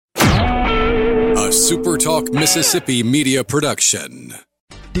A Super Talk Mississippi media production.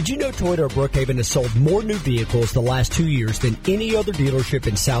 Did you know Toyota of Brookhaven has sold more new vehicles the last 2 years than any other dealership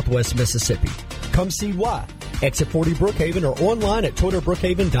in Southwest Mississippi? Come see why. Exit 40 Brookhaven or online at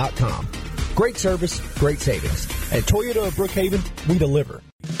ToyotaBrookhaven.com. Great service, great savings. At Toyota of Brookhaven, we deliver.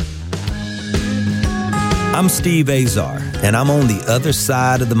 I'm Steve Azar, and I'm on the other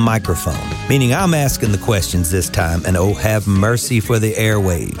side of the microphone, meaning I'm asking the questions this time, and oh, have mercy for the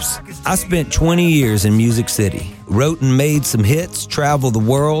airwaves. I spent 20 years in Music City, wrote and made some hits, traveled the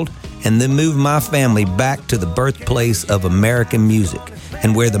world, and then moved my family back to the birthplace of American music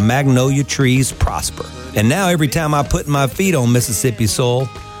and where the magnolia trees prosper. And now every time I put my feet on Mississippi soil,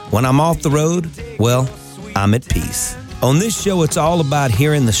 when I'm off the road, well, I'm at peace. On this show, it's all about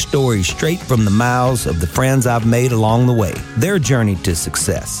hearing the stories straight from the mouths of the friends I've made along the way, their journey to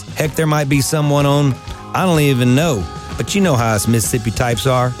success. Heck, there might be someone on, I don't even know, but you know how us Mississippi types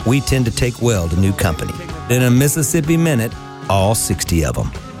are. We tend to take well to new company. In a Mississippi Minute, all 60 of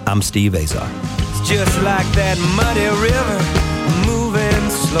them. I'm Steve Azar. It's just like that muddy river, moving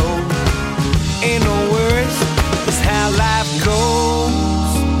slow. Ain't no worries, it's how life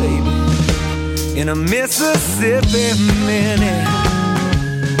goes, baby. In a Mississippi Minute.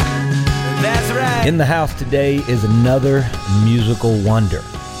 That's right. In the house today is another musical wonder.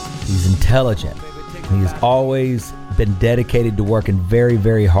 He's intelligent. He has always been dedicated to working very,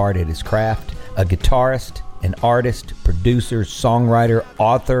 very hard at his craft. A guitarist, an artist, producer, songwriter,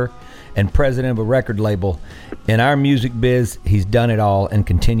 author, and president of a record label. In our music biz, he's done it all and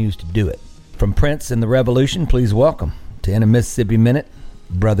continues to do it. From Prince and the Revolution, please welcome to In a Mississippi Minute,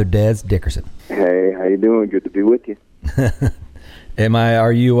 Brother Dez Dickerson. Hey, how you doing? Good to be with you.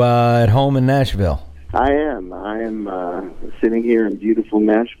 Are you at home in Nashville? I am sitting here in beautiful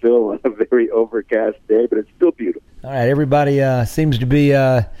Nashville on a very overcast day, but it's still beautiful. All right, everybody seems to be,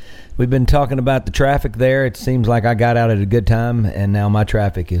 we've been talking about the traffic there. It seems like I got out at a good time, and now my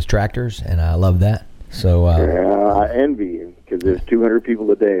traffic is tractors, and I love that. So I envy you, because there's 200 people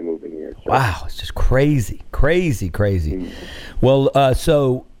a day moving here. So. Wow, it's just crazy. Well,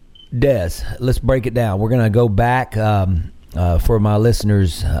 so, Des, let's break it down. We're going to go back for my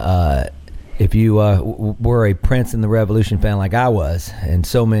listeners. If you were a Prince and the Revolution fan like I was, and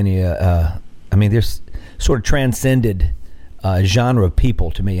so many, there's sort of transcended genre of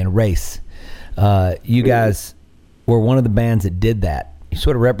people to me and race. You guys were one of the bands that did that. You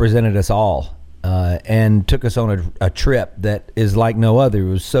sort of represented us all and took us on a trip that is like no other.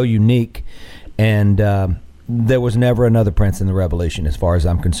 It was so unique, and there was never another Prince and the Revolution as far as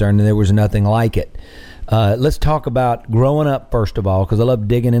I'm concerned, and there was nothing like it. Let's talk about growing up, first of all, because I love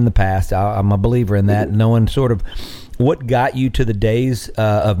digging in the past. I'm a believer in that, knowing sort of what got you to the days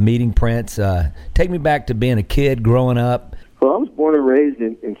of meeting Prince. Take me back to being a kid, growing up. Well, I was born and raised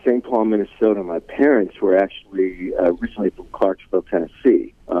in St. Paul, Minnesota. My parents were actually originally from Clarksville,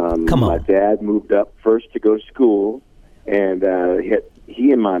 Tennessee. My dad moved up first to go to school, and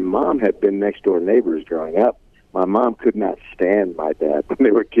he and my mom had been next-door neighbors growing up. My mom could not stand my dad when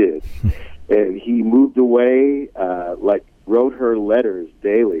they were kids. And he moved away, wrote her letters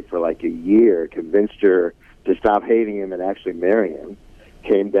daily for like a year, convinced her to stop hating him and actually marry him.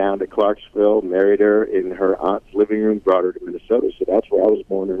 Came down to Clarksville, married her in her aunt's living room, brought her to Minnesota. So that's where I was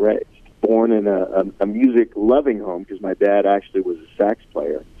born and raised. Born in a music-loving home, because my dad actually was a sax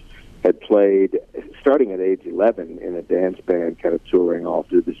player. Had played, starting at age 11, in a dance band, kind of touring all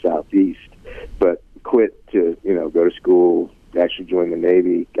through the Southeast, but quit to, go to school, actually joined the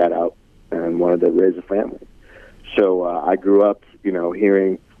Navy, got out, and wanted to raise a family. So I grew up,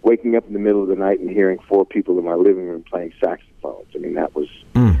 waking up in the middle of the night and hearing four people in my living room playing saxophones. I mean, that was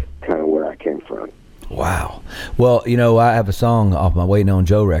kind of where I came from. Wow. Well, I have a song off my Waiting on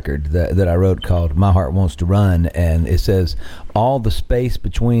Joe record that I wrote called My Heart Wants to Run, and it says, all the space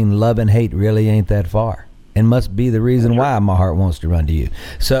between love and hate really ain't that far, and must be the reason why my heart wants to run to you.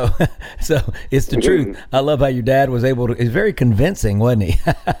 So it's the truth. I love how your dad was able to, he's very convincing, wasn't he?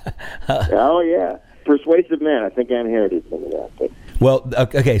 Oh, yeah. Persuasive man. I think I inherited some of that. But. Well,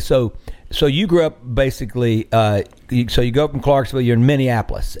 okay, so you grew up basically, so you go up from Clarksville, you're in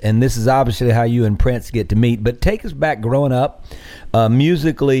Minneapolis, and this is obviously how you and Prince get to meet. But take us back growing up,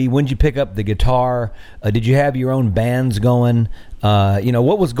 musically, when did you pick up the guitar? Did you have your own bands going?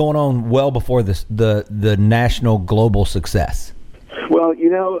 What was going on well before the national global success? Well,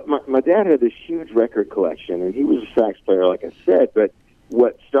 my dad had this huge record collection, and he was a sax player, like I said, but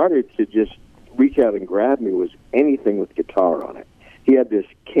what started to just reach out and grab me was anything with guitar on it. He had this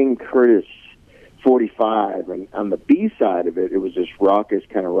King Curtis 45, and on the B side of it, it was this raucous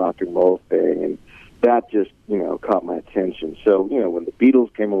kind of rock and roll thing, and that just, caught my attention. So, when the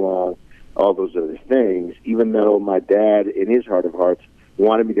Beatles came along, all those other things, even though my dad, in his heart of hearts,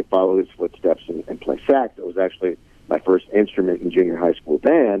 wanted me to follow his footsteps and play sax. It was actually my first instrument in junior high school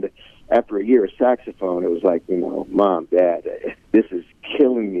band. After a year of saxophone, it was like, Mom, Dad, this is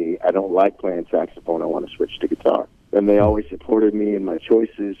killing me. I don't like playing saxophone. I want to switch to guitar. And they always supported me in my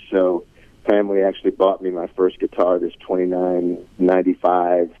choices, so family actually bought me my first guitar, this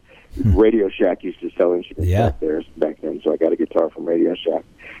 29.95. Radio Shack used to sell instruments back then, so I got a guitar from Radio Shack.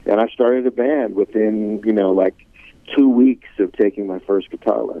 And I started a band within, like 2 weeks of taking my first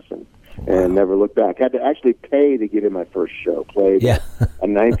guitar lesson. And never looked back. Had to actually pay to get in my first show. Played a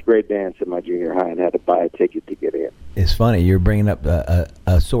ninth grade dance at my junior high and had to buy a ticket to get in. It's funny, you're bringing up a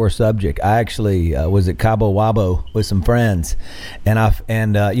sore subject. I actually was at Cabo Wabo with some friends, and I'm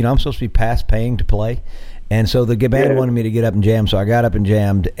supposed to be past paying to play. And so the band wanted me to get up and jam, so I got up and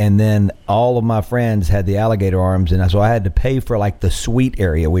jammed, and then all of my friends had the alligator arms, and so I had to pay for like the suite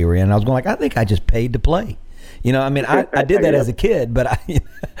area we were in. And I was going I think I just paid to play. I did that as a kid, but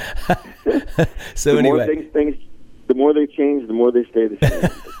so anyway. The more they change, the more they stay the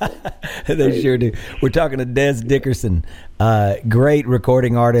same. They sure do. We're talking to Dez Dickerson, great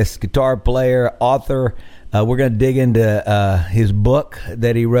recording artist, guitar player, author. We're going to dig into his book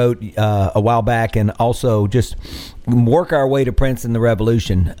that he wrote a while back, and also just work our way to Prince and the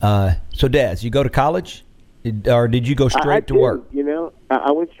Revolution. So, Dez, you go to college? Or did you go straight to work?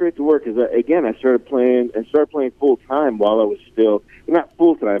 I went straight to work because I started playing full time while I was still not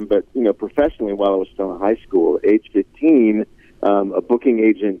full time, but professionally while I was still in high school. At age 15, a booking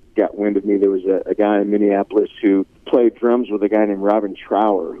agent got wind of me. There was a guy in Minneapolis who played drums with a guy named Robin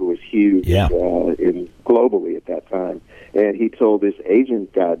Trower, who was huge globally at that time. And he told this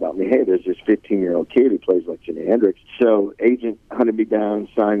agent guy about me, hey, there's this 15-year-old kid who plays like Jimi Hendrix. So agent hunted me down,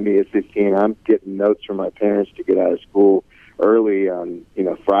 signed me at 15. I'm getting notes from my parents to get out of school early on,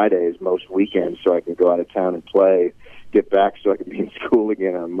 Fridays, most weekends, so I can go out of town and play, get back so I can be in school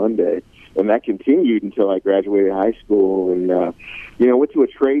again on Monday. And that continued until I graduated high school and, went to a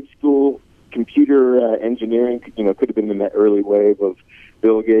trade school. Computer engineering, could have been in that early wave of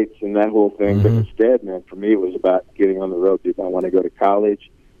Bill Gates and that whole thing. Mm-hmm. But instead, man, for me, it was about getting on the road. Did I want to go to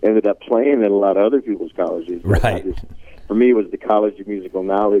college? Ended up playing at a lot of other people's colleges. Right. For me, it was the College of Musical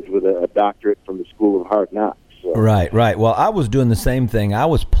Knowledge with a doctorate from the School of Hard Knocks. So. Right. Well, I was doing the same thing. I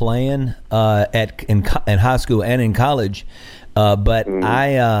was playing in high school and in college, but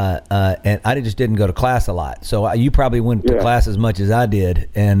I just didn't go to class a lot. So you probably went to class as much as I did,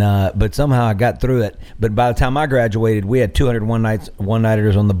 but somehow I got through it. But by the time I graduated, we had 200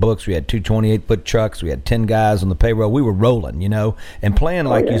 one-nighters on the books. We had 2 28-foot trucks. We had 10 guys on the payroll. We were rolling, and playing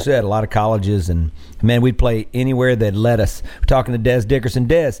like you said, a lot of colleges, and man, we'd play anywhere they'd let us. We're talking to Dez Dickerson.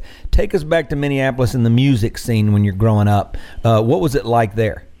 Dez, take us back to Minneapolis and the music scene when you're growing up. What was it like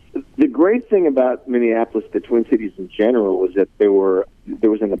there? The great thing about Minneapolis, the Twin Cities in general, was that there was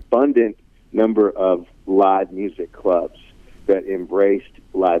an abundant number of live music clubs that embraced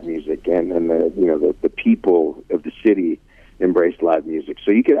live music, and the people of the city embraced live music.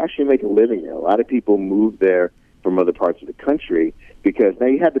 So you could actually make a living there. A lot of people moved there from other parts of the country because now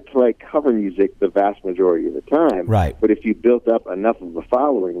you had to play cover music the vast majority of the time. Right. But if you built up enough of a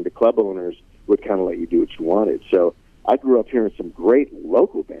following, the club owners would kind of let you do what you wanted. So I grew up hearing some great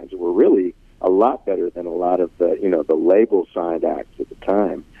local bands that were really a lot better than a lot of the label signed acts at the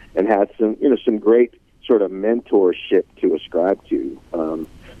time, and had some great sort of mentorship to ascribe to.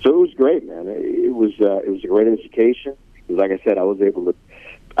 So it was great, man. It was a great education. Because like I said, I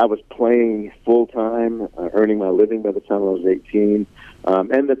was playing full time, earning my living by the time I was 18.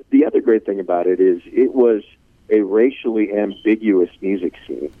 And the other great thing about it is it was a racially ambiguous music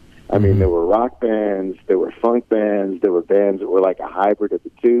scene. I mean, there were rock bands, there were funk bands, there were bands that were like a hybrid of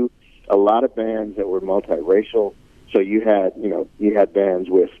the two. A lot of bands that were multiracial. So you had bands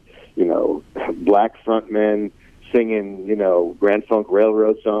with, black frontmen singing, Grand Funk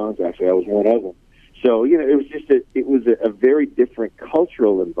Railroad songs. Actually, I was one of them. So, it was a very different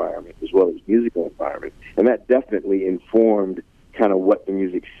cultural environment as well as musical environment. And that definitely informed kind of what the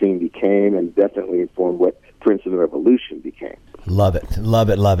music scene became, and definitely informed what Prince and the Revolution became. Love it.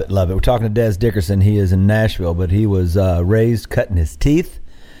 We're talking to Dez Dickerson. He is in Nashville, but he was raised cutting his teeth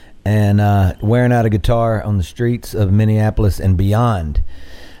and wearing out a guitar on the streets of Minneapolis and beyond.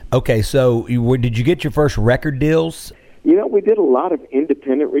 Okay, so did you get your first record deals? We did a lot of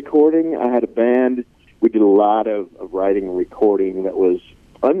independent recording. I had a band. We did a lot of writing and recording that was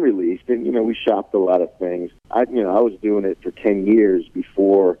unreleased, and we shopped a lot of things. I was doing it for 10 years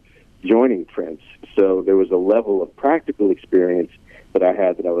before joining Prince, so there was a level of practical experience that I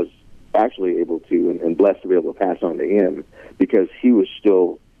had that I was actually able to and blessed to be able to pass on to him, because he was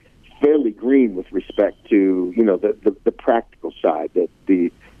still fairly into, you know, the practical side, that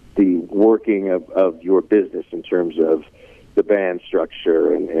the working of your business in terms of the band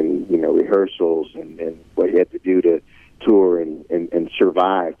structure and you know, rehearsals and what you had to do to tour and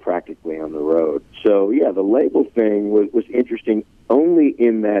survive practically on the road. So yeah, the label thing was interesting only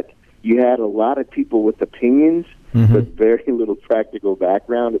in that you had a lot of people with opinions, but very little practical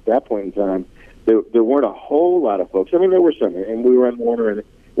background. At that point in time, there weren't a whole lot of folks. I mean, there were some, and we were on Warner, and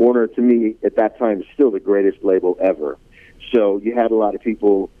Warner, to me, at that time, is still the greatest label ever. So you had a lot of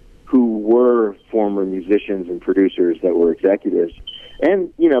people who were former musicians and producers that were executives,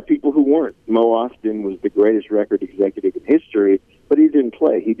 and, you know, people who weren't. Mo Austin was the greatest record executive in history, but he didn't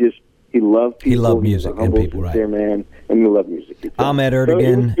play. He loved people. He loved music and people, right? Man, and he loved music. Ahmet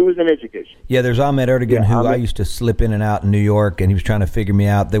Ertegun. So it was an education. Yeah, there's Ahmet Ertegun, who I used to slip in and out in New York, and he was trying to figure me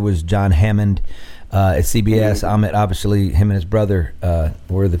out. There was John Hammond at CBS. Ahmet, obviously, him and his brother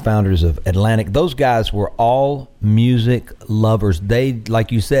were the founders of Atlantic. Those guys were all music lovers. They,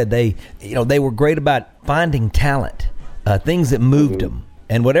 like you said, they were great about finding talent, things that moved them.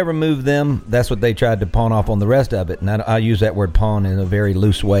 And whatever moved them, that's what they tried to pawn off on the rest of it. And I use that word pawn in a very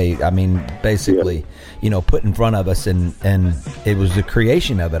loose way. I mean, basically, you know, put in front of us, and it was the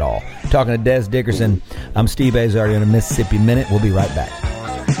creation of it all. Talking to Dez Dickerson, I'm Steve Azar in a Mississippi Minute. We'll be right back.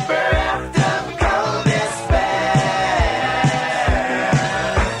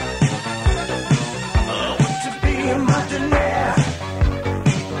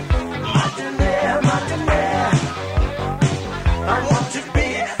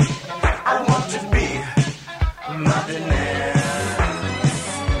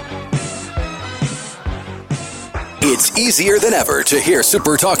 It's easier than ever to hear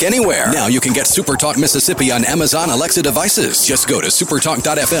Super Talk anywhere. Now you can get Super Talk Mississippi on Amazon Alexa devices. Just go to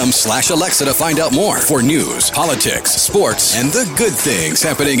supertalk.fm/Alexa to find out more. For news, politics, sports, and the good things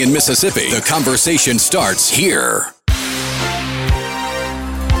happening in Mississippi. The conversation starts here.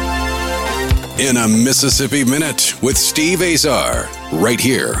 In a Mississippi Minute with Steve Azar, right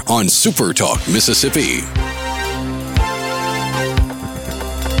here on Super Talk Mississippi.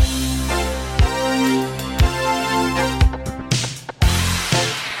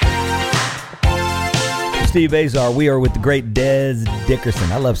 Steve Azar. We are with the great Dez Dickerson.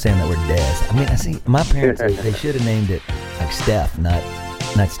 I love saying that word, Dez. I mean, I see my parents, they should have named it like Steph, not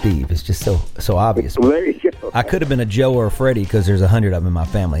Steve. It's just so obvious. Well, there you go. I could have been a Joe or a Freddie because there's 100 of them in my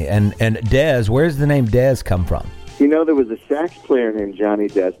family. And Dez, where's the name Dez come from? You know, there was a sax player named Johnny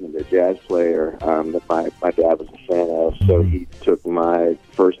Desmond, a jazz player that my dad was a fan of, so he took my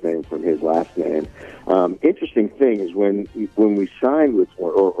first name from his last name. Interesting thing is when we signed with,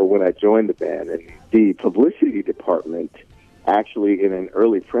 or when I joined the band, and the publicity department actually, in an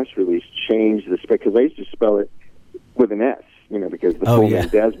early press release, changed the spec, because I used to spell it with an S, you know, because the full name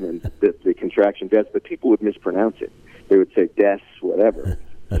Desmond, the contraction Des, but people would mispronounce it. They would say Des, whatever.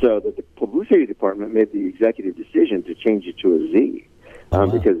 So the publicity department made the executive decision to change it to a Z,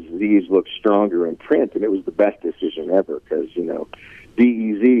 because Z's look stronger in print, and it was the best decision ever, because, you know,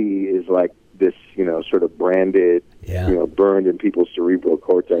 DEZ is like this, you know, sort of branded, you know, burned in people's cerebral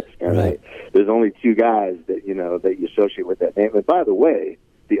cortex kind of. There's only two guys that, you know, that you associate with that name. And by the way,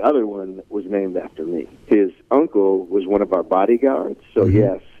 the other one was named after me. His uncle was one of our bodyguards, so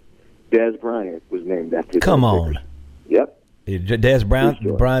yes, Dez Bryant was named after. Come on. Yep. Dez Bryant,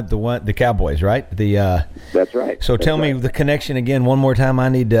 the Cowboys, right? That's right. So tell me the connection again one more time.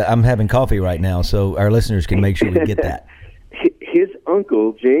 I'm having coffee right now, so our listeners can make sure we get that. His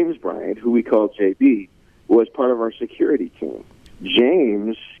uncle, James Bryant, who we call JB, was part of our security team.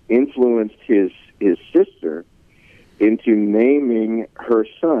 James influenced his sister into naming her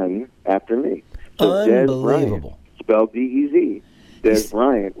son after me. So Unbelievable. Dez Bryant, spelled D-E-Z. Dez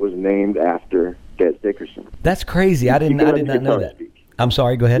Bryant was named after Dez Dickerson. That's crazy. I did not know that. I'm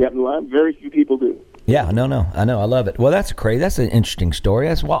sorry. Go ahead. Yeah, very few people do. Yeah, I know. I love it. Well, that's crazy. That's an interesting story.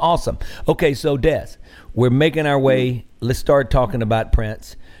 That's awesome. Okay, so Dez, we're making our way. Let's start talking about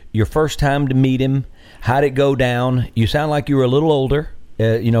Prince. Your first time to meet him. How'd it go down? You sound like you were a little older,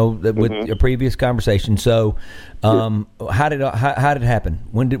 with your previous conversation. So, how did it happen?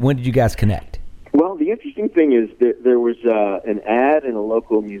 When did you guys connect? Well, the interesting thing is that there was an ad in a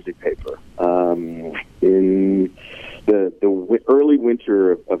local music paper in the early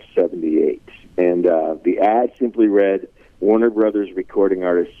winter of '78, and the ad simply read, "Warner Brothers recording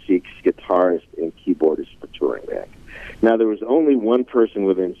artist seeks guitarist and keyboardist for touring band." Now, there was only one person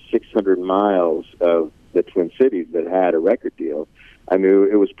within 600 miles of the Twin Cities that had a record deal. I knew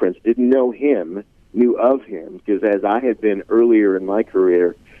it was Prince. Didn't know him, knew of him, because as I had been earlier in my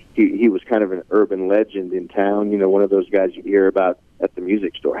career he was kind of an urban legend in town, one of those guys you hear about at the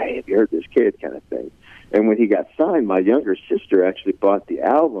music store. Hey, have you heard this kid, kind of thing. And when he got signed, my younger sister actually bought the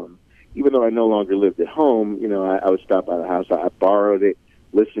album. Even though I no longer lived at home, I would stop by the house. I borrowed it,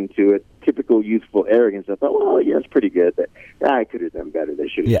 listened to it. Typical youthful arrogance. I thought, well, yeah, it's pretty good, but I could have done better. They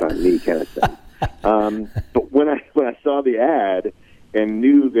should have signed me, kind of thing. But when I saw the ad and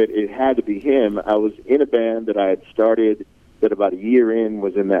knew that it had to be him, I was in a band that I had started that about a year in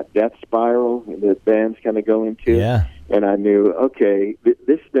was in that death spiral that bands kind of go into. Yeah. And I knew, okay,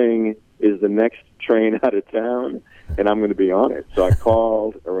 this thing is the next train out of town, and I'm going to be on it. So I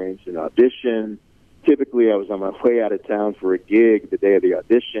called, arranged an audition. Typically, I was on my way out of town for a gig the day of the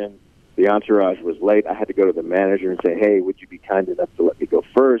audition. The entourage was late. I had to go to the manager and say, hey, would you be kind enough to let me go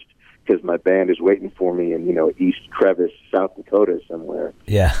first? Because my band is waiting for me in, East Crevice, South Dakota somewhere.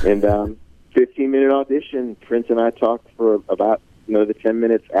 Yeah. And 15-minute audition. Prince and I talked for about the 10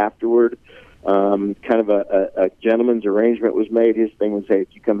 minutes afterward. Kind of a gentleman's arrangement was made. His thing was, hey, if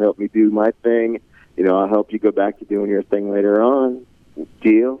you come help me do my thing, I'll help you go back to doing your thing later on.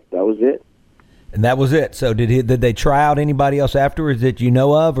 Deal. That was it. And that was it. So did they try out anybody else afterwards that you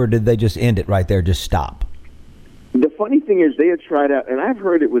know of, or did they just end it right there, just stop? The funny thing is they had tried out, and I've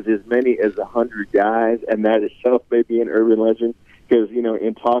heard it was as many as 100 guys, and that itself may be an urban legend, because,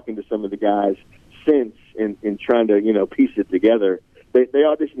 in talking to some of the guys since, in trying to, piece it together, they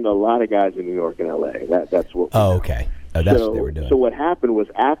auditioned a lot of guys in New York and L.A. That's what. Oh, okay. That's what they were doing. So what happened was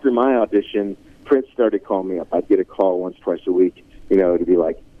after my audition, Prince started calling me up. I'd get a call once, twice a week, to be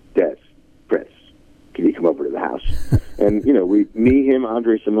like, Des, Prince, can you come over to the house? And, me, him,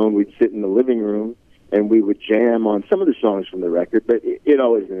 Andre Simone, we'd sit in the living room, and we would jam on some of the songs from the record, but it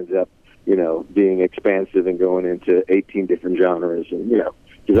always ends up, being expansive and going into 18 different genres, and,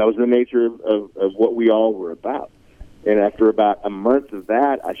 because that was the nature of what we all were about. And after about a month of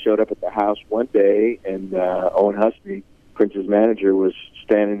that, I showed up at the house one day, and Owen Husby, Prince's manager, was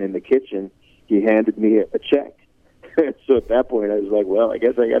standing in the kitchen. He handed me a check. So at that point, I was like, well, I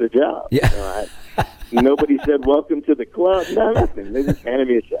guess I got a job. Yeah. Nobody said, welcome to the club. No, nothing. They just handed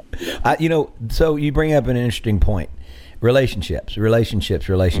me a check. So you bring up an interesting point. Relationships.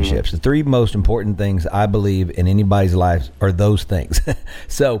 The three most important things I believe in anybody's life are those things.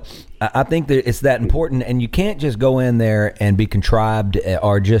 So I think that it's that important, and you can't just go in there and be contrived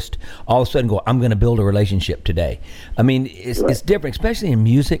or just all of a sudden go, I'm going to build a relationship today. I mean, it's different, especially in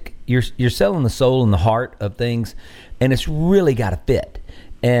music. You're selling the soul and the heart of things, and it's really got to fit.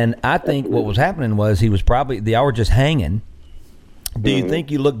 And I think what was happening was y'all were just hanging. Do you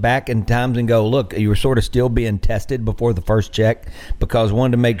think you look back in times and go, look, you were sort of still being tested before the first check because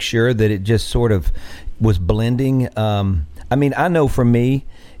wanted to make sure that it just sort of was blending? I mean, I know for me,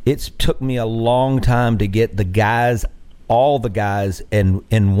 it's took me a long time to get all the guys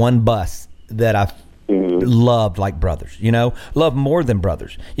in one bus that I loved like brothers, love more than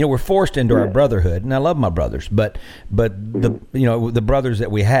brothers. We're forced into our brotherhood, and I love my brothers, but the brothers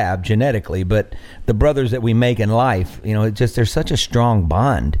that we have genetically, but the brothers that we make in life, there's such a strong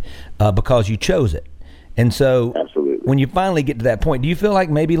bond because you chose it. And so absolutely, when you finally get to that point, do you feel like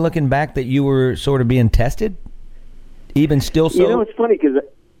maybe looking back that you were sort of being tested, even still so? It's funny because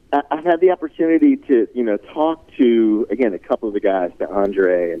I've had the opportunity to, talk to, again, a couple of the guys, to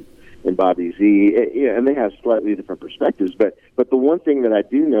Andre and Bobby Z, and they have slightly different perspectives. But the one thing that I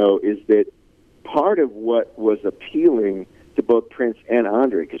do know is that part of what was appealing to both Prince and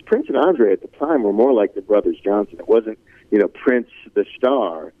Andre, because Prince and Andre at the time were more like the brothers Johnson. It wasn't, Prince the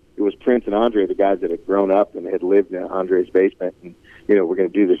star. It was Prince and Andre, the guys that had grown up and had lived in Andre's basement, and, we're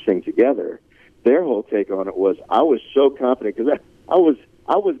going to do this thing together. Their whole take on it was, I was so confident, because I was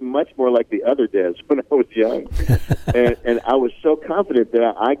much more like the other Des when I was young, and I was so confident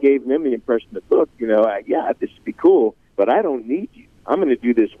that I gave them the impression that, look, this would be cool, but I don't need you. I'm going to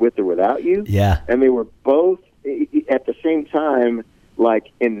do this with or without you. Yeah. And they were both at the same time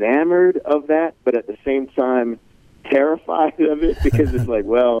like enamored of that, but at the same time terrified of it because it's like,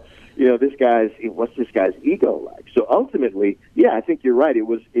 well, what's this guy's ego like? So ultimately, I think you're right. It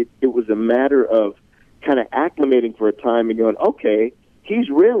was a matter of kind of acclimating for a time and going, okay, he's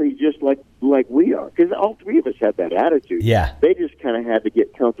really just like we are, because all three of us had that attitude. Yeah, they just kind of had to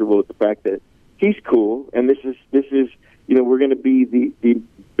get comfortable with the fact that he's cool, and this is we're going to be the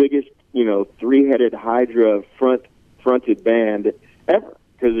biggest three-headed Hydra fronted band ever,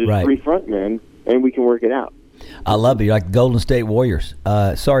 because there's three frontmen and we can work it out. I love it. You're like the Golden State Warriors.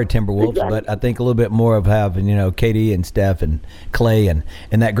 Sorry, Timberwolves, exactly. But I think a little bit more of having KD and Steph and Clay and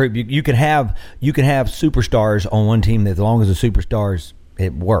that group. You can have superstars on one team as long as the superstars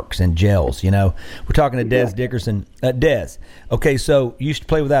it works and gels. You know, we're talking to Des Dickerson. Des, okay, so you used to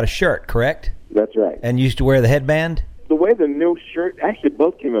play without a shirt, correct? That's right. And you used to wear the headband? The way the no shirt, actually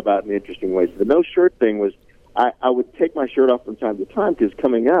both came about in interesting ways. The no shirt thing was I would take my shirt off from time to time because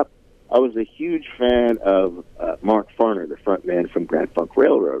coming up, I was a huge fan of Mark Farner, the front man from Grand Funk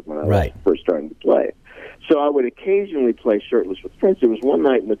Railroad, when I was first starting to play. So I would occasionally play shirtless with Prince. There was one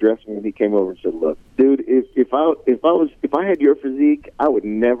night in the dressing room he came over and said, "Look, dude, if I had your physique, I would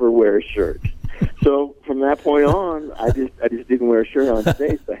never wear a shirt." So from that point on, I just didn't wear a shirt on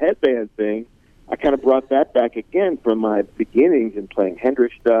stage. The headband thing, I kind of brought that back again from my beginnings in playing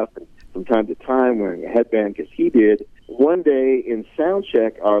Hendrix stuff, and from time to time wearing a headband because he did. One day in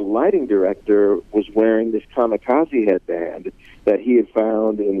soundcheck, our lighting director was wearing this kamikaze headband that he had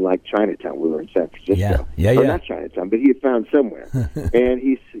found in like Chinatown. We were in San Francisco. Yeah. Not Chinatown, but he had found somewhere. And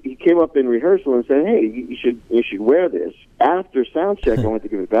he came up in rehearsal and said, "Hey, you should wear this." After soundcheck, I went to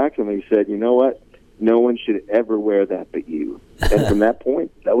give it back to him, and he said, "You know what? No one should ever wear that but you." And from that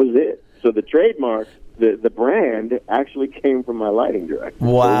point, that was it. So the trademark, the brand, actually came from my lighting director.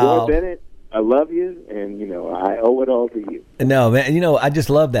 Wow. So Roy Bennett, I love you, and, I owe it all to you. No, man, I just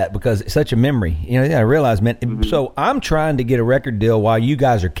love that because it's such a memory. I realize, man, so I'm trying to get a record deal while you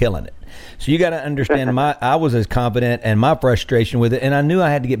guys are killing it. So you got to understand I was as confident and my frustration with it, and I knew I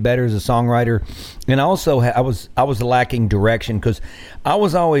had to get better as a songwriter. And also I was lacking direction because I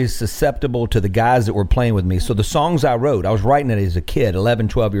was always susceptible to the guys that were playing with me. So the songs I wrote, I was writing it as a kid, 11,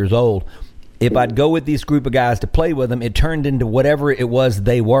 12 years old. If I'd go with this group of guys to play with them, it turned into whatever it was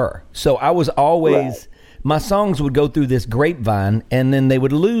they were. So I was always, my songs would go through this grapevine, and then they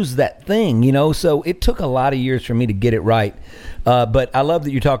would lose that thing, So it took a lot of years for me to get it right. But I love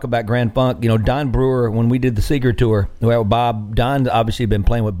that you talk about Grand Funk. Don Brewer, when we did the Seeger tour, well, Bob, Don obviously had been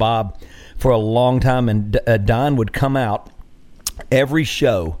playing with Bob for a long time, and Don would come out every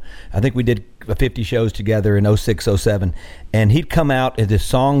show. I think we did 50 shows together in 06, 07, and he'd come out at this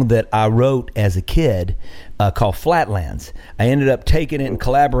song that I wrote as a kid called Flatlands. I ended up taking it and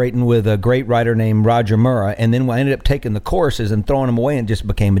collaborating with a great writer named Roger Murrah, and then I ended up taking the choruses and throwing them away, and it just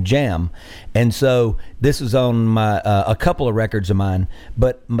became a jam. And so this is on my a couple of records of mine,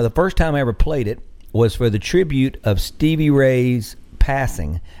 but the first time I ever played it was for the tribute of Stevie Ray's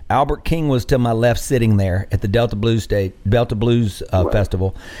passing. Albert King was to my left sitting there at the Delta Blues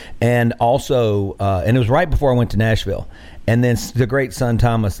Festival, and also and it was right before I went to Nashville. And then the great Son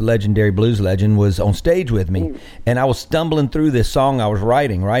Thomas, legendary blues legend, was on stage with me, and I was stumbling through this song I was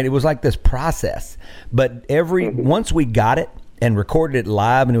writing. Right, it was like this process, but once we got it and recorded it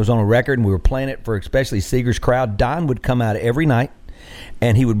live, and it was on a record, and we were playing it for especially Seeger's crowd, Don would come out every night,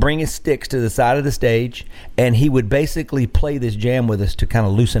 and he would bring his sticks to the side of the stage, and he would basically play this jam with us to kind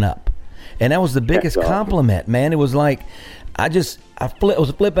of loosen up. And that was the biggest compliment, man. It was like I was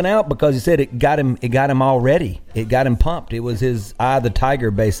flipping out because he said it got him all ready. It got him pumped. It was his Eye of the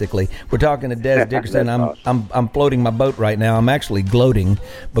Tiger, basically. We're talking to Des Dickerson. I'm floating my boat right now. I'm actually gloating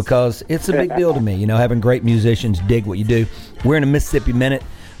because it's a big deal to me, having great musicians dig what you do. We're in a Mississippi Minute.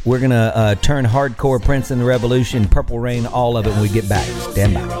 We're going to turn hardcore Prince and the Revolution, Purple Rain, all of it when we get back.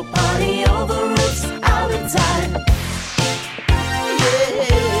 Stand by.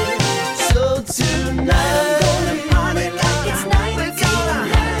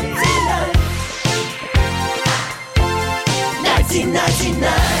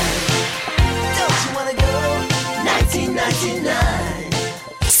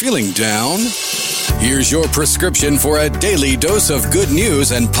 Feeling down? Here's your prescription for a daily dose of good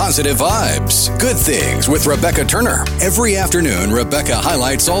news and positive vibes. Good Things with Rebecca Turner. Every afternoon, Rebecca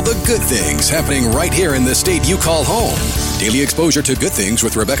highlights all the good things happening right here in the state you call home. Daily exposure to Good Things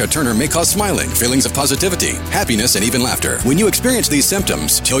with Rebecca Turner may cause smiling, feelings of positivity, happiness, and even laughter. When you experience these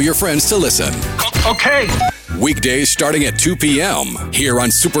symptoms, tell your friends to listen. Okay. Weekdays starting at 2 p.m. here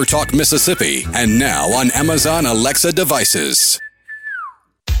on Super Talk Mississippi, and now on Amazon Alexa devices.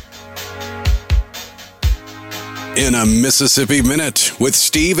 In a Mississippi Minute with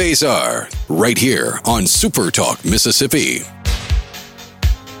Steve Azar, right here on Super Talk Mississippi.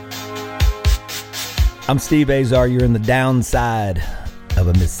 I'm Steve Azar. You're in the downside of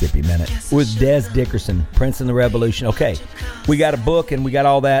a Mississippi Minute with Des Dickerson, Prince and the Revolution. Okay, we got a book and we got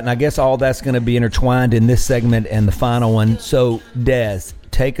all that, and I guess all that's going to be intertwined in this segment and the final one. So, Des,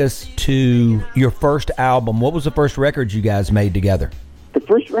 take us to your first album. What was the first record you guys made together? The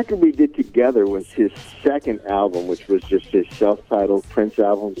first record we did together was his second album, which was just his self-titled Prince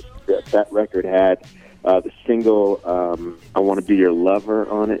album. That record had the single I Want to Be Your Lover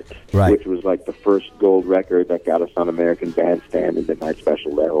on it, which was like the first gold record that got us on American Bandstand and Midnight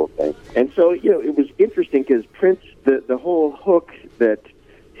Special, that whole thing. And so, it was interesting because Prince, the whole hook that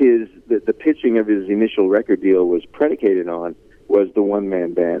everything of his initial record deal was predicated on was the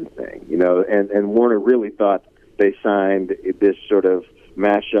one-man band thing, you know, and Warner really thought they signed this sort of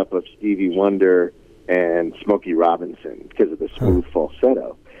mashup of Stevie Wonder and Smokey Robinson because of the smooth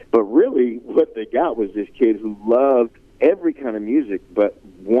falsetto. But really, what they got was this kid who loved every kind of music, but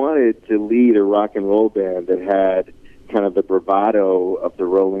wanted to lead a rock and roll band that had kind of the bravado of the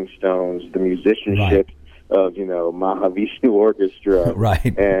Rolling Stones, the musicianship of, you know, Mahavishnu Orchestra,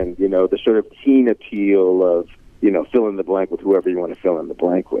 and, you know, the sort of teen appeal of, you know, fill in the blank with whoever you want to fill in the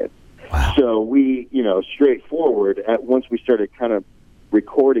blank with. Wow. So we, you know, straightforward, once we started kind of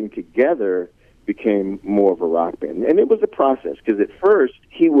recording together, became more of a rock band. And it was a process, because at first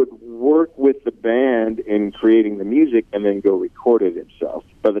he would work with the band in creating the music and then go record it himself.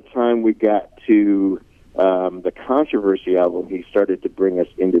 By the time we got to the Controversy album, he started to bring us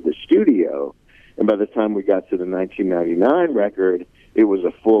into the studio. And by the time we got to the 1999 record, it was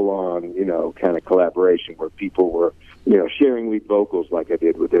a full-on, you know, kind of collaboration where people were, you know, sharing lead vocals like I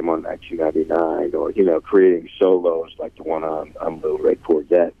did with him on 1999, or, you know, creating solos like the one on Little Red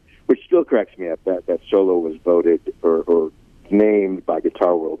Corvette, which still cracks me up. That solo was voted or named by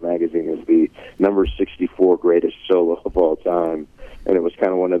Guitar World magazine as the number 64 greatest solo of all time. And it was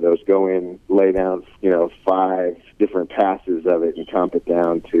kind of one of those go in, lay down, you know, 5 different passes of it and comp it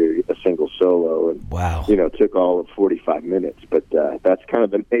down to a single solo. And, wow. You know, it took all of 45 minutes. But that's kind of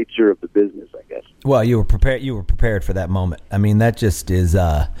the nature of the business, I guess. Well, you were prepared. You were prepared for that moment. I mean, that just is,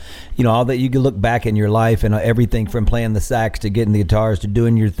 you know, all that you can look back in your life and everything from playing the sax to getting the guitars to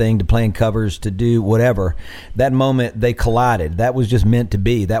doing your thing to playing covers to do whatever. That moment, they collided. That was just meant to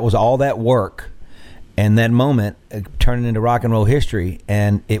be. That was all that work. And that moment turned into rock and roll history,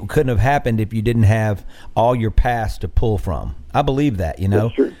 and it couldn't have happened if you didn't have all your past to pull from. I believe that, you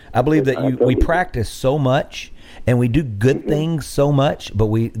know. I believe that we practice so much, and we do good things so much, but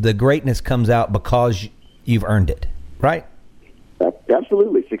the greatness comes out because you've earned it, right?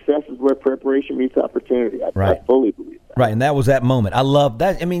 Absolutely. Success is where preparation meets opportunity. I fully believe that. Right, and that was that moment. I love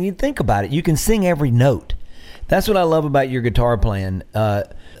that. I mean, you think about it. You can sing every note. That's what I love about your guitar playing.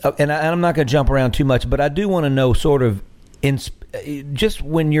 And I'm not going to jump around too much, but I do want to know sort of just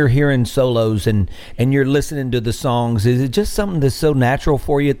when you're hearing solos and you're listening to the songs, is it just something that's so natural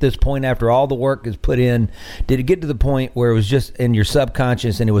for you at this point after all the work is put in? Did it get to the point where it was just in your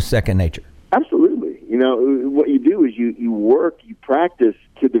subconscious and it was second nature? Absolutely. You know, what you do is you work, you practice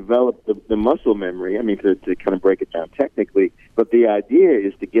to develop the muscle memory. I mean, to kind of break it down technically. But the idea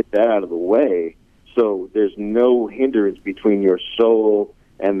is to get that out of the way so there's no hindrance between your soul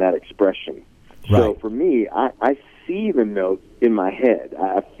and that expression. Right. So for me, I see the notes in my head.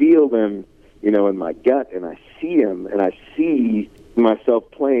 I feel them, you know, in my gut, and I see them, and I see myself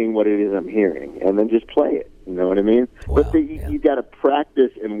playing what it is I'm hearing, and then just play it. You know what I mean? Wow, but you got to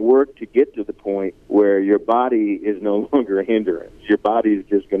practice and work to get to the point where your body is no longer a hindrance. Your body is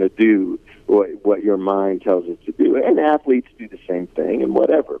just going to do what your mind tells it to do. And athletes do the same thing and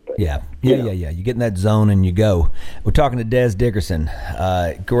whatever. But, yeah. You get in that zone and you go. We're talking to Dez Dickerson,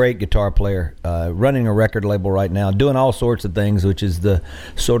 great guitar player, running a record label right now, doing all sorts of things, which is the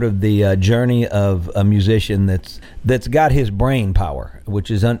sort of the journey of a musician that's got his brain power,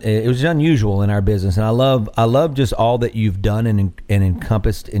 which is it was unusual in our business. And I love just all that you've done and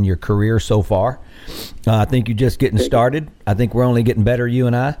encompassed in your career so far. I think you're just getting started. I think we're only getting better, you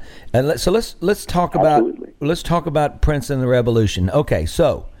and I. And let's talk about Prince and the Revolution. Okay,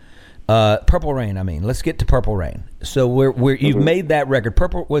 so Purple Rain. I mean, let's get to Purple Rain. So you've made that record.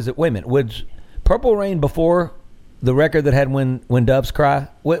 Was Purple Rain before the record that had When Doves Cry?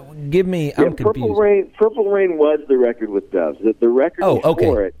 I'm confused. Purple Rain was the record with Doves. The record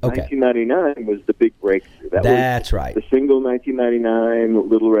before it, 1999, was the big breakthrough. That's right. The single 1999,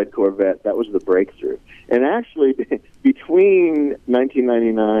 Little Red Corvette, that was the breakthrough. And actually, between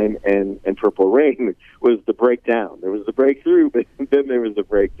 1999 and Purple Rain was the breakdown. There was the breakthrough, but then there was the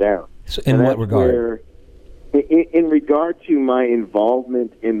breakdown. So in what regard? In regard to my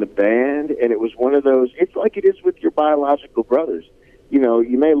involvement in the band, and it was one of those, it's like it is with your biological brothers. You know,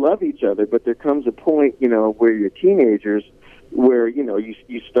 you may love each other, but there comes a point, you know, where you're teenagers where, you know,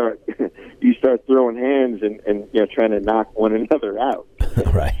 you start throwing hands and you know, trying to knock one another out.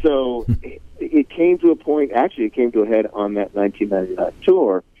 Right. So it came to a point, actually it came to a head on that 1999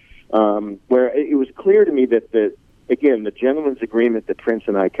 tour, where it was clear to me that again, the gentleman's agreement that Prince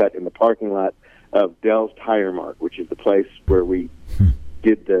and I cut in the parking lot of Dell's Tire Mart, which is the place where we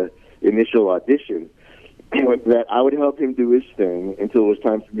did the initial audition, that I would help him do his thing until it was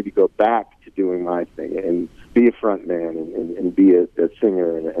time for me to go back to doing my thing and be a front man and be a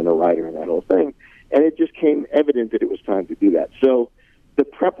singer and a writer and that whole thing. And it just came evident that it was time to do that. So the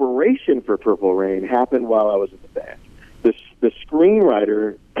preparation for Purple Rain happened while I was in the band. The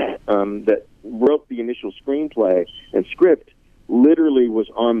screenwriter that wrote the initial screenplay and script literally was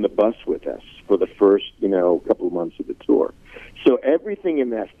on the bus with us for the first, couple of months of the tour. So everything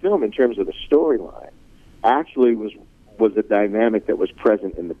in that film, in terms of the storyline, actually was a dynamic that was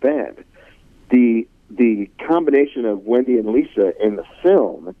present in the band. The combination of Wendy and Lisa in the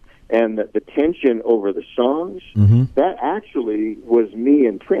film and the tension over the songs, that actually was me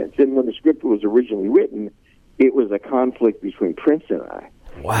and Prince. And when the script was originally written, it was a conflict between Prince and I.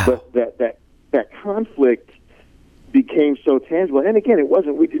 Wow. But that conflict became so tangible. And again,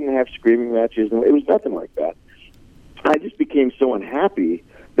 we didn't have screaming matches, and it was nothing like that. I just became so unhappy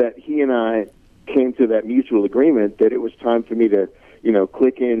that he and I came to that mutual agreement that it was time for me to,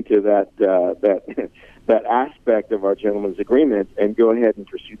 click into that aspect of our gentleman's agreement and go ahead and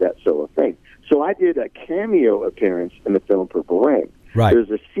pursue that solo thing. So I did a cameo appearance in the film Purple Rain. Right. There's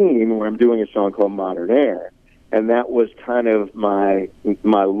a scene where I'm doing a song called Modern Air, and that was kind of my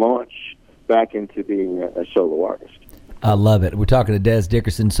launch back into being a solo artist. I love it. We're talking to Des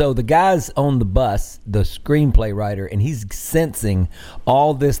Dickerson. So the guy's on the bus, the screenplay writer, and he's sensing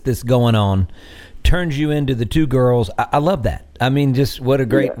all this going on, turns you into the two girls. I love that. I mean, just what a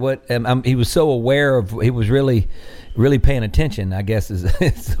great, he was so aware of, he was really, really paying attention, I guess is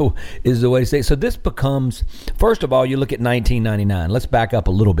the way to say it. So this becomes, first of all, you look at 1999. Let's back up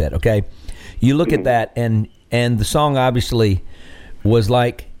a little bit, okay? You look at that, and the song obviously was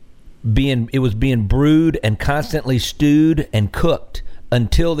like, it was being brewed and constantly stewed and cooked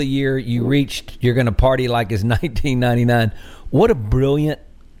until the year you reached You're Gonna Party Like It's 1999. What a brilliant,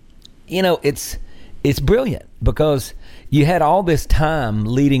 it's brilliant because you had all this time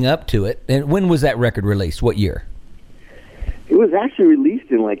leading up to it. And when was that record released? What year? It was actually released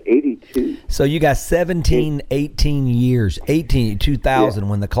in like 82. So you got 18 years, 2000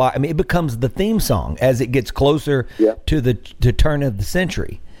 when the clock, it becomes the theme song as it gets closer to the turn of the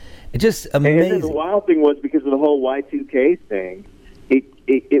century. It's just amazing. And then the wild thing was, because of the whole Y2K thing,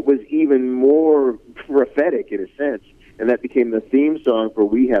 it was even more prophetic in a sense, and that became the theme song for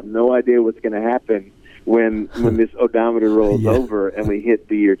We Have No Idea What's Going to Happen when this odometer rolls over and we hit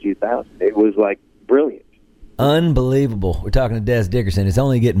the year 2000. It was like brilliant. Unbelievable. We're talking to Des Dickerson. It's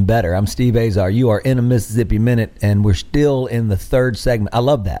only getting better. I'm Steve Azar. You are in a Mississippi Minute, and we're still in the third segment. I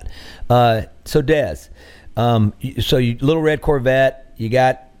love that. So Des, you Little Red Corvette, you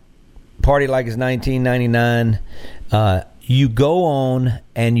got Party Like It's 1999. You go on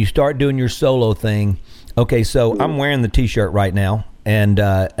and you start doing your solo thing. Okay, so I'm wearing the T-shirt right now, and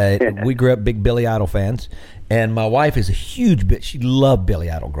we grew up big Billy Idol fans. And my wife is a huge bit. She loved Billy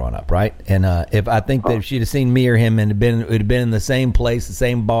Idol growing up, right? And if she'd have seen me or him and it would have been in the same place, the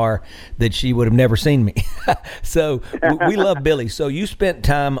same bar, that she would have never seen me. So we love Billy. So you spent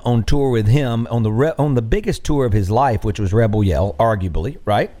time on tour with him on the biggest tour of his life, which was Rebel Yell, arguably,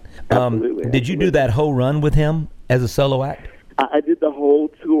 right? Absolutely. Did you do that whole run with him as a solo act? I did the whole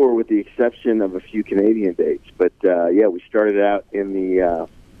tour with the exception of a few Canadian dates. But, we started out in the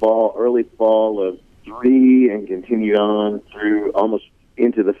early fall of 3 and continued on through almost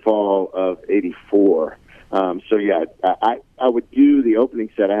into the fall of 84. I would do the opening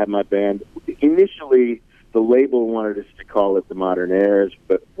set. I had my band. Initially, the label wanted us to call it the Modern Airs,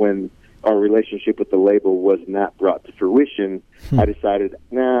 but when our relationship with the label was not brought to fruition, I decided,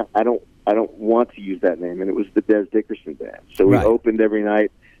 I don't want to use that name, and it was the Des Dickerson Band. So we opened every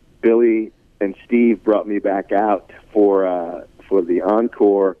night. Billy and Steve brought me back out for the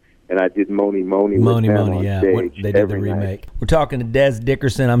encore, and I did Moni Moni with them on stage. They did the remake. Night. We're talking to Des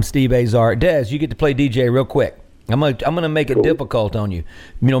Dickerson. I'm Steve Azar. Des, you get to play DJ real quick. I'm gonna make it difficult on you.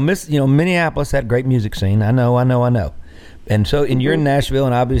 Minneapolis had a great music scene. I know. And so, you're in Nashville,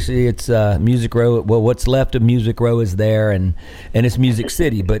 and obviously it's Music Row. Well, what's left of Music Row is there, and it's Music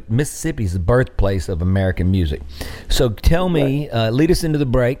City. But Mississippi is the birthplace of American music. So tell me, lead us into the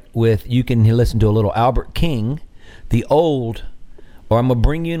break with, you can listen to a little Albert King, the old, or I'm going to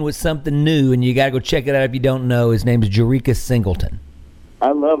bring you in with something new, and you got to go check it out if you don't know. His name is Jericka Singleton.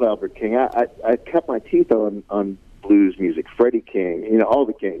 I love Albert King. I cut my teeth on blues music. Freddie King, all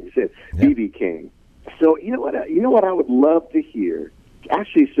the Kings, B.B. King. So you know what I would love to hear?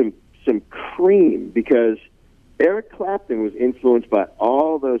 Actually, some Cream, because Eric Clapton was influenced by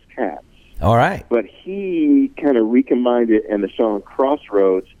all those cats. All right. But he kind of recombined it, and the song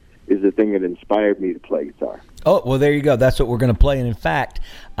Crossroads is the thing that inspired me to play guitar. Oh, well, there you go. That's what we're going to play. And in fact,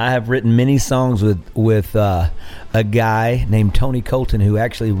 I have written many songs with a guy named Tony Colton who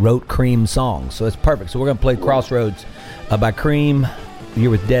actually wrote Cream songs. So it's perfect. So we're going to play Crossroads by Cream.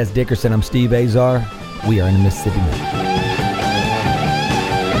 You're with Des Dickerson. I'm Steve Azar. We are in the Mississippi Minute.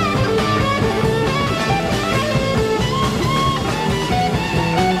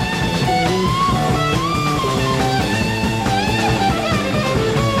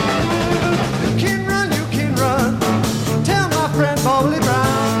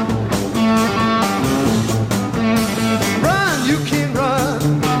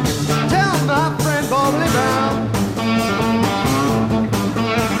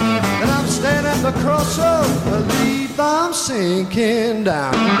 crossroads, believe I'm sinking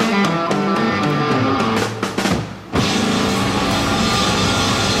down.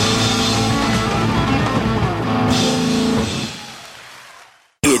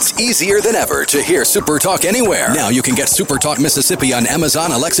 It's easier than ever to hear Super Talk anywhere. Now you can get Super Talk Mississippi on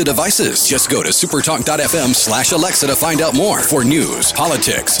Amazon Alexa devices. Just go to supertalk.fm/Alexa to find out more. For news,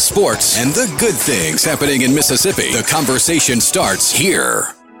 politics, sports, and the good things happening in Mississippi. The conversation starts here.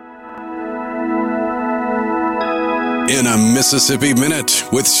 In a Mississippi Minute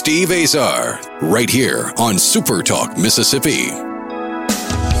with Steve Azar, right here on Super Talk Mississippi.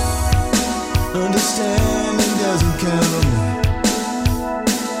 Understanding doesn't come.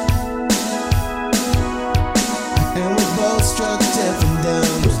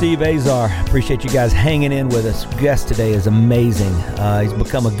 Steve Azar, appreciate you guys hanging in with us. Guest today is amazing. He's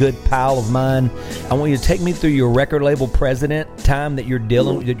become a good pal of mine. I want you to take me through your record label president time that you're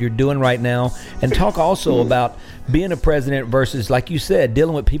doing right now, and talk also about being a president versus, like you said,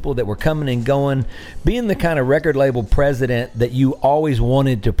 dealing with people that were coming and going, being the kind of record label president that you always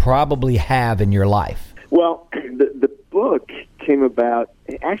wanted to probably have in your life. Well, the book came about.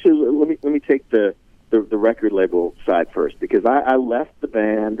 Actually, let me take the record label side first, because I left the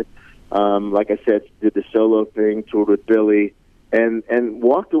band, like I said, did the solo thing, toured with Billy, and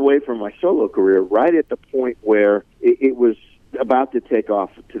walked away from my solo career right at the point where it was about to take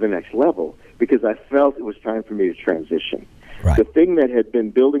off to the next level, because I felt it was time for me to transition. Right. The thing that had been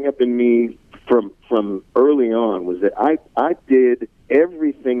building up in me from early on was that I did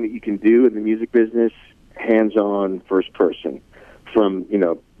everything that you can do in the music business, hands-on, first person, from,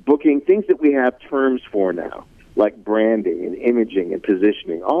 booking, things that we have terms for now, like branding and imaging and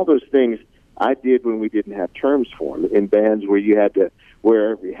positioning. All those things I did when we didn't have terms for them, in bands where you had to wear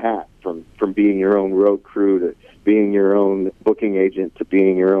every hat, from being your own road crew to being your own booking agent to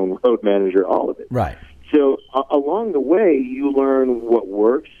being your own road manager, all of it. Right. So along the way, you learn what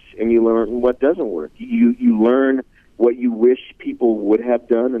works and you learn what doesn't work. You learn what you wish people would have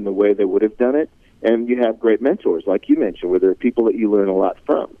done and the way they would have done it. And you have great mentors, like you mentioned, where there are people that you learn a lot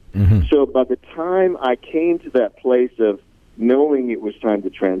from. Mm-hmm. So by the time I came to that place of knowing it was time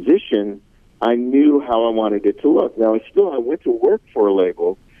to transition, I knew how I wanted it to look. Now, I went to work for a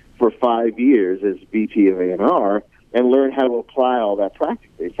label for 5 years as VP of A&R and learned how to apply all that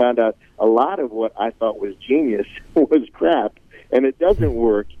practically. Found out a lot of what I thought was genius was crap, and it doesn't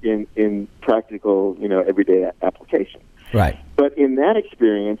work in practical, everyday application. Right. But in that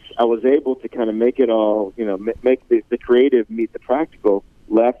experience, I was able to kind of make it all, make the creative meet the practical,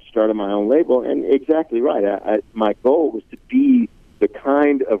 started my own label, and exactly right. My goal was to be the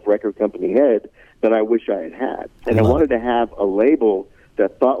kind of record company head that I wish I had. And I wanted to have a label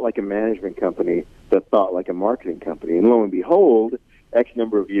that thought like a management company, that thought like a marketing company. And lo and behold, X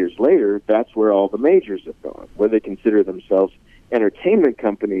number of years later, that's where all the majors have gone, where they consider themselves entertainment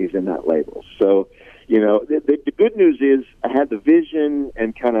companies and not labels. So, the good news is I had the vision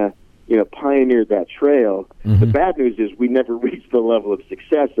and kind of, pioneered that trail. Mm-hmm. The bad news is we never reached the level of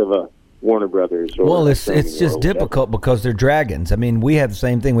success of a Warner Brothers. Or it's just difficult because they're dragons. I mean, we have the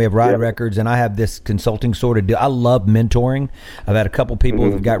same thing. We have Ride Records, and I have this consulting sort of deal. I love mentoring. I've had a couple people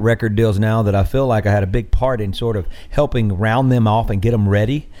who've got record deals now that I feel like I had a big part in sort of helping round them off and get them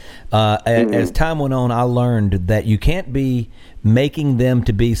ready. As time went on, I learned that you can't be making them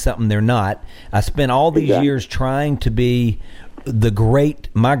to be something they're not. I spent all these years trying to be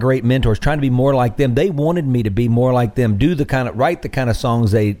my great mentors, trying to be more like them. They wanted me to be more like them, write the kind of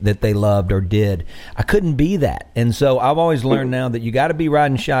songs that they loved or did. I couldn't be that. And so I've always learned now that you got to be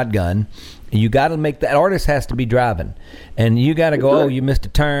riding shotgun. You got to make that artist has to be driving, and you got to go, you missed a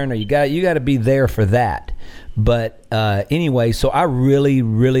turn, or you got to be there for that. But anyway, so I really,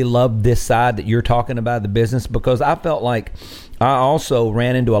 really love this side that you're talking about, the business, because I felt like I also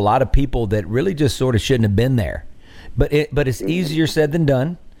ran into a lot of people that really just sort of shouldn't have been there. But it's easier said than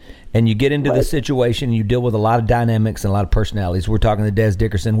done, and you get into the situation, you deal with a lot of dynamics and a lot of personalities. We're talking to Des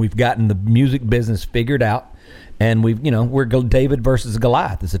Dickerson. We've gotten the music business figured out, and we're David versus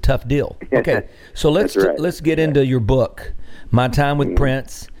Goliath. It's a tough deal. Okay, so let's get into your book, My Time with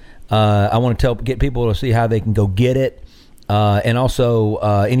Prince. I want to get people to see how they can go get it, and also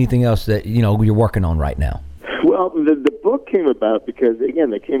anything else that you're working on right now. Well, the book came about because, again,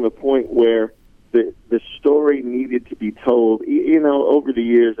 there came a point where the story needed to be told. Over the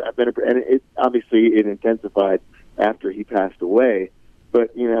years, it intensified after he passed away.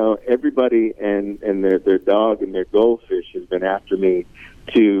 But everybody and their dog and their goldfish has been after me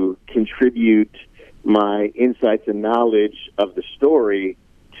to contribute my insights and knowledge of the story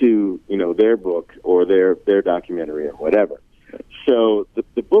to their book or their documentary or whatever. So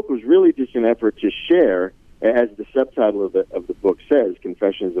the book was really just an effort to share, as the subtitle of the book says,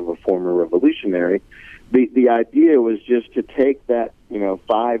 Confessions of a Former Revolutionary. The idea was just to take that,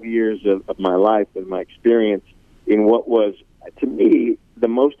 5 years of my life and my experience in what was, to me, the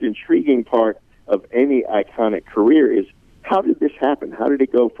most intriguing part of any iconic career is, how did this happen? How did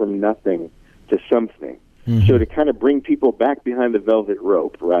it go from nothing to something? Mm-hmm. So to kind of bring people back behind the velvet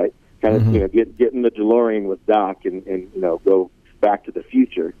rope, right? Kind of, get in the DeLorean with Doc and go back to the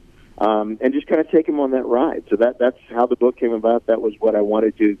future, and just kind of take them on that ride. So that's how the book came about. That was what I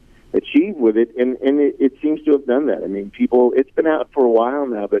wanted to achieve with it, and it seems to have done that. I mean, it's been out for a while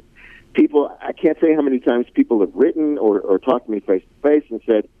now, but people, I can't say how many times people have written or talked to me face to face and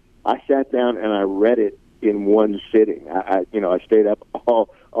said, I sat down and I read it in one sitting. I stayed up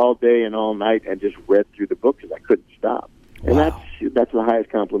all day and all night and just read through the book because I couldn't stop. And wow. that's the highest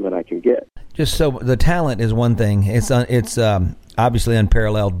compliment I can get. Just so the talent is one thing. It's obviously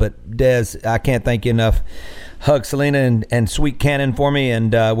unparalleled. But Des, I can't thank you enough. Hug Selena and Sweet Cannon for me,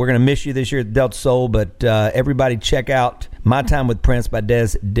 and we're going to miss you this year at Delta Soul. But everybody, check out My Time with Prince by Des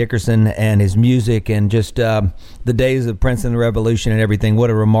Dickerson and his music, and just the days of Prince and the Revolution and everything. What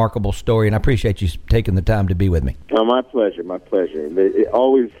a remarkable story, and I appreciate you taking the time to be with me. Oh, my pleasure, my pleasure.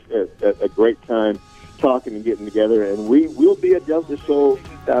 Always a great time talking and getting together, and we will be at Delta Soul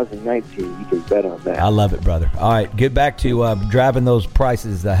 2019. You can bet on that. I love it, brother. All right, get back to driving those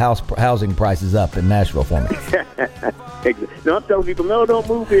prices, the housing prices up in Nashville for me. No, I'm telling people, no, don't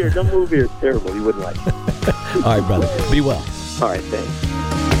move here. Don't move here. It's terrible. You wouldn't like it. All right, brother. Be well. All right, thanks.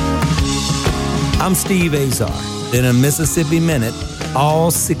 I'm Steve Azar. In a Mississippi Minute, all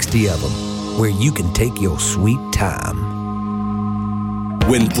 60 of them, where you can take your sweet time.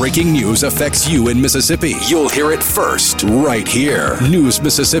 When breaking news affects you in Mississippi, you'll hear it first right here. News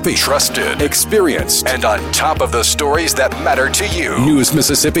Mississippi. Trusted, experienced, and on top of the stories that matter to you. News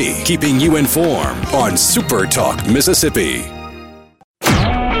Mississippi, keeping you informed on Super Talk Mississippi.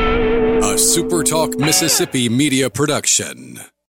 A Super Talk Mississippi media production.